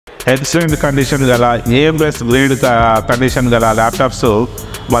Excellent condition గల A+ grade condition గల laptops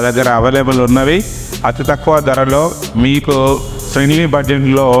మా దగ్గర అవైలబుల్ ఉన్నవి. అతి తక్కువ ధరలో మీకు ఫ్రెండ్లీ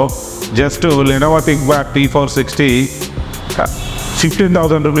బడ్జెట్లో జస్ట్ Lenovo Thinkpad T460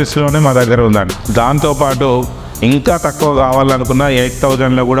 15,000 రూపీస్లోనే మా దగ్గర ఉందండి. దాంతోపాటు ఇంకా తక్కువ కావాలనుకున్న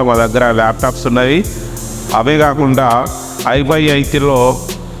 8,000లో కూడా మా దగ్గర ల్యాప్టాప్స్ ఉన్నాయి. అవే కాకుండా i5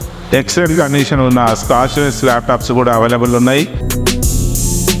 ఎక్సలెంట్ కండిషన్ ఉన్న స్కాచ్లెస్ ల్యాప్టాప్స్ కూడా అవైలబుల్ ఉన్నాయి.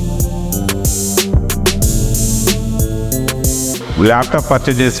 ల్యాప్టాప్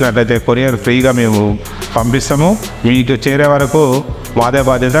పర్చేజ్ చేసినట్లయితే కొరియర్ ఫ్రీగా మేము పంపిస్తాము. మీకు చేరే వరకు మాదే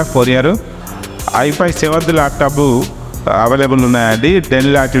బాధ్యత courier. i5 7th laptop available ఉన్నాయండి. DELL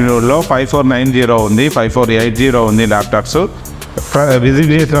Latitudeలో 5490 ఉంది, 5480 ఉంది ల్యాప్టాప్స్.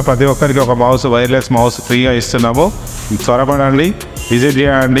 విజిట్ చేసిన ప్రతి ఒక్కరికి ఒక వైర్లెస్ మౌస్ ఫ్రీగా ఇస్తున్నాము. త్వరపడండి, విజిట్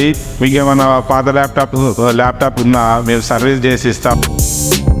చేయండి. మీకు ఏమైనా పాత ల్యాప్టాప్ ఉన్నా మేము సర్వీస్ చేసి ఇస్తాం.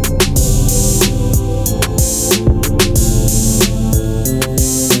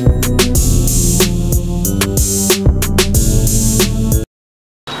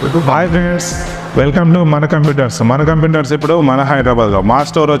 హాయ్ ఫ్రెండ్స్, వెల్కమ్ టు మన కంప్యూటర్స్. ఇప్పుడు మన హైదరాబాద్లో మా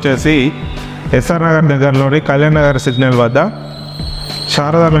స్టోర్ వచ్చేసి ఎస్ఆర్ నగర్ దగ్గరలోని కళ్యాణ్ నగర్ సిగ్నల్ వద్ద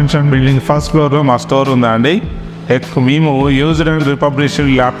శారదా మెన్షన్ బిల్డింగ్ ఫస్ట్ ఫ్లోర్లో మా స్టోర్ ఉందండి. మేము యూజ్డ్ అండ్ రిపబ్లిష్డ్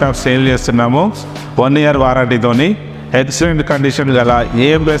ల్యాప్టాప్ సేల్ చేస్తున్నాము. 1 year వారంటీతోని ఎక్సలెంట్ కండిషన్ గల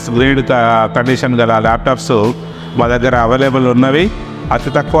A+ గ్రేడ్ కండిషన్ గల ల్యాప్టాప్స్ మా దగ్గర అవైలబుల్ ఉన్నవి.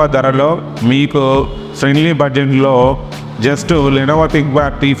 అతి తక్కువ ధరలో మీకు ఫ్రెండ్లీ బడ్జెట్లో జస్ట్ Lenovo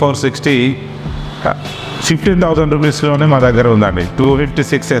Thinkpad T460 15,000 రూపీస్లోనే మా దగ్గర ఉందండి.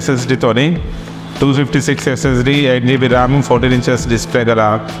 256 SSDతోని 256 SSD 8GB RAM 14 inches display గల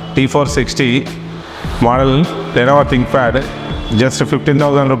T460 model Lenovo Thinkpad just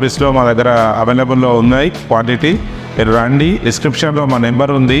 15,000 రూపీస్లో మా దగ్గర అవైలబుల్లో ఉన్నాయి. క్వాంటిటీ మీరు రండి, డిస్క్రిప్షన్లో మా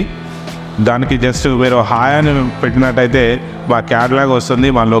నెంబర్ ఉంది. దానికి జస్ట్ మీరు హాయ్ అని పెట్టినట్టయితే మా క్యాటలాగ్ వస్తుంది,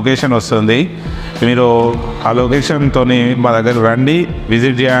 మా లొకేషన్ వస్తుంది. మీరు ఆ లొకేషన్తో మా దగ్గర రండి,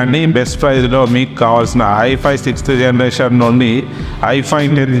 విజిట్ చేయండి. బెస్ట్ ప్రైస్లో మీకు కావాల్సిన i5 6th జనరేషన్ నుండి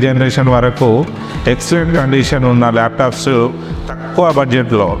i5 10th జనరేషన్ వరకు ఎక్సలెంట్ కండిషన్ ఉన్న ల్యాప్టాప్స్ తక్కువ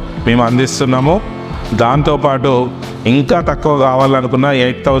బడ్జెట్లో మేము అందిస్తున్నాము. దాంతోపాటు ఇంకా తక్కువ కావాలనుకున్న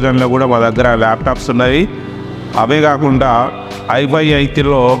 8,000లో కూడా మా దగ్గర ల్యాప్టాప్స్ ఉన్నాయి. అవే కాకుండా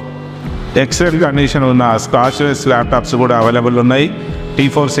i5 ఎక్సలెంట్ కండిషన్ ఉన్న స్కాచ్లెస్ ల్యాప్టాప్స్ కూడా అవైలబుల్ ఉన్నాయి.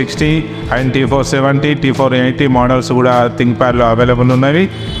 T460 and T470 T480 models కూడా థింక్ప్యాడ్లో అవైలబుల్ ఉన్నవి.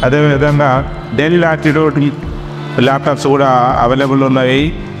 అదేవిధంగా DELL Latitude ల్యాప్టాప్స్ కూడా అవైలబుల్ ఉన్నాయి.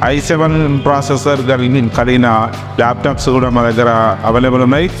 i7 ప్రాసెసర్ కలిగిన ల్యాప్టాప్స్ కూడా మా దగ్గర అవైలబుల్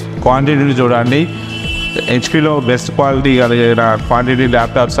ఉన్నాయి. క్వాంటిటీని చూడండి, హెచ్పిలో బెస్ట్ క్వాలిటీ కలిగిన క్వాంటిటీ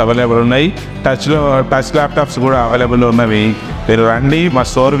ల్యాప్టాప్స్ అవైలబుల్ ఉన్నాయి. టచ్ ల్యాప్టాప్స్ కూడా అవైలబుల్ ఉన్నవి. మీరు రండి, మా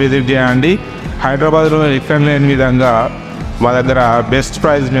స్టోర్ విజిట్ చేయండి. హైదరాబాద్లో ఎక్కడ లేని విధంగా మా దగ్గర బెస్ట్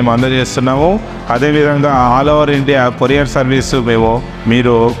ప్రైస్ మేము అందజేస్తున్నాము. అదేవిధంగా all over India courier service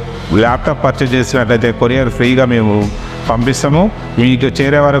మీరు ల్యాప్టాప్ పర్చేజ్ చేసినట్లయితే కొరియర్ ఫ్రీగా మేము పంపిస్తాము. మీకు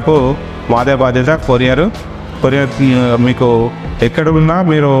చేరే వరకు మాదే బాధ్యత కొరియర్. మీకు ఎక్కడ ఉన్నా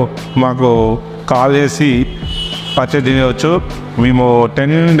మీరు మాకు కాల్ చేసి పర్చేజ్ చేయవచ్చు. మేము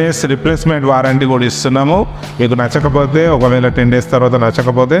 10 days రిప్లేస్మెంట్ వారంటీ కూడా ఇస్తున్నాము. మీకు నచ్చకపోతే, ఒకవేళ 10 days తర్వాత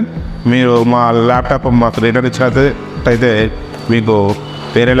నచ్చకపోతే మీరు మా ల్యాప్టాప్ మాకు రిటర్న్ ఇచ్చినట్టయితే మీకు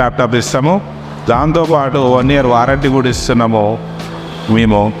వేరే ల్యాప్టాప్ ఇస్తాము. దాంతోపాటు 1 year వారంటీ కూడా ఇస్తున్నాము.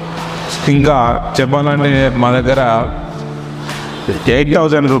 మేము ఇంకా చెప్పాలంటే మా దగ్గర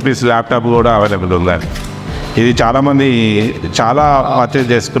 8,000 రూపీస్ ల్యాప్టాప్ కూడా అవైలబుల్ ఉందండి. ఇది చాలామంది చాలా పర్చేజ్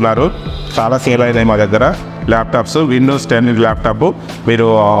చేసుకున్నారు, చాలా సేల్ అయినాయి మా దగ్గర ల్యాప్టాప్స్. Windows 10 ల్యాప్టాప్ మీరు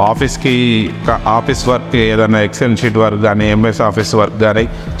ఆఫీస్ వర్క్, ఏదైనా ఎక్సెల్ షీట్ వర్క్ కానీ MS ఆఫీస్ వర్క్ కానీ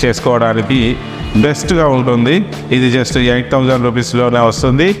చేసుకోవడానికి బెస్ట్గా ఉంటుంది. ఇది జస్ట్ 8,000 రూపీస్లోనే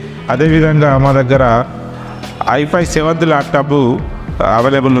వస్తుంది. అదేవిధంగా మా దగ్గర i5 7th ల్యాప్టాప్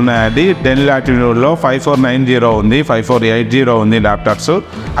అవైలబుల్ ఉన్నాయండి. DELL Latitudeలో 5490 ఉంది, 5480 ఉంది ల్యాప్టాప్స్.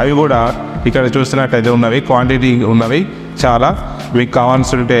 అవి కూడా ఇక్కడ చూస్తున్నట్టయితే ఉన్నవి, క్వాంటిటీ ఉన్నవి చాలా. మీకు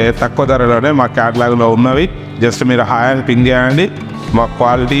కావాల్సింటే తక్కువ ధరలోనే మా క్యాటలాగ్లో ఉన్నవి. జస్ట్ మీరు హాయ్ అని పింగ్ చేయండి. మా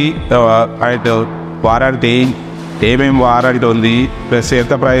క్వాలిటీ అండ్ వారంటీ, ఏమేమి వారంటీ ఉంది, ప్లస్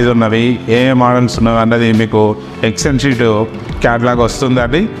ఎంత ప్రైస్ ఉన్నవి, ఏ మోడల్స్ ఉన్నవి అన్నది మీకు ఎక్సెల్ షీట్ క్యాటలాగ్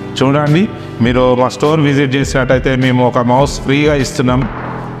వస్తుందండి. చూడండి, మీరు మా స్టోర్ విజిట్ చేసినట్టయితే మేము ఒక మౌస్ ఫ్రీగా ఇస్తున్నాం.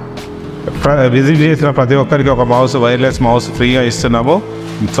 విజిట్ చేసిన ప్రతి ఒక్కరికి ఒక వైర్లెస్ మౌస్ ఫ్రీగా ఇస్తున్నాము.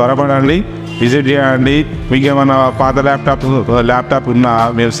 త్వరపడండి, విజిట్ చేయండి. మీకు ఏమైనా పాత ల్యాప్టాప్ ఉన్నా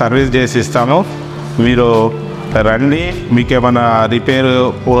మేము సర్వీస్ చేసి ఇస్తాము. మీరు రండి, మీకు ఏమైనా రిపేర్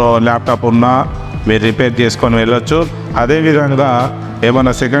ల్యాప్టాప్ ఉన్నా మీరు రిపేర్ చేసుకొని వెళ్ళొచ్చు. అదేవిధంగా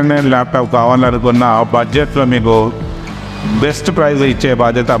ఏమన్నా సెకండ్ హ్యాండ్ ల్యాప్టాప్ కావాలనుకున్న బడ్జెట్లో మీకు బెస్ట్ ప్రైస్ ఇచ్చే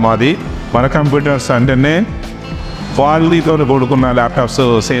బాధ్యత మాది. మన కంప్యూటర్స్ అంటేనే క్వాలిటీతో కూడుకున్న ల్యాప్టాప్స్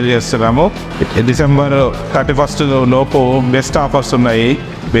సేల్ చేస్తున్నాము. డిసెంబర్ 31 లోపు బెస్ట్ ఆఫర్స్ ఉన్నాయి,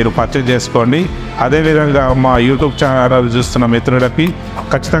 మీరు పర్చేజ్ చేసుకోండి. అదేవిధంగా మా యూట్యూబ్ ఛానల్ చూస్తున్న మిత్రులకి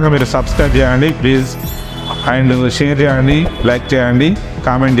ఖచ్చితంగా మీరు సబ్స్క్రైబ్ చేయండి ప్లీజ్, అండ్ షేర్ చేయండి, లైక్ చేయండి,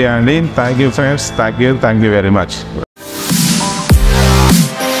 కామెంట్ చేయండి. Thank you friends, thank you very much.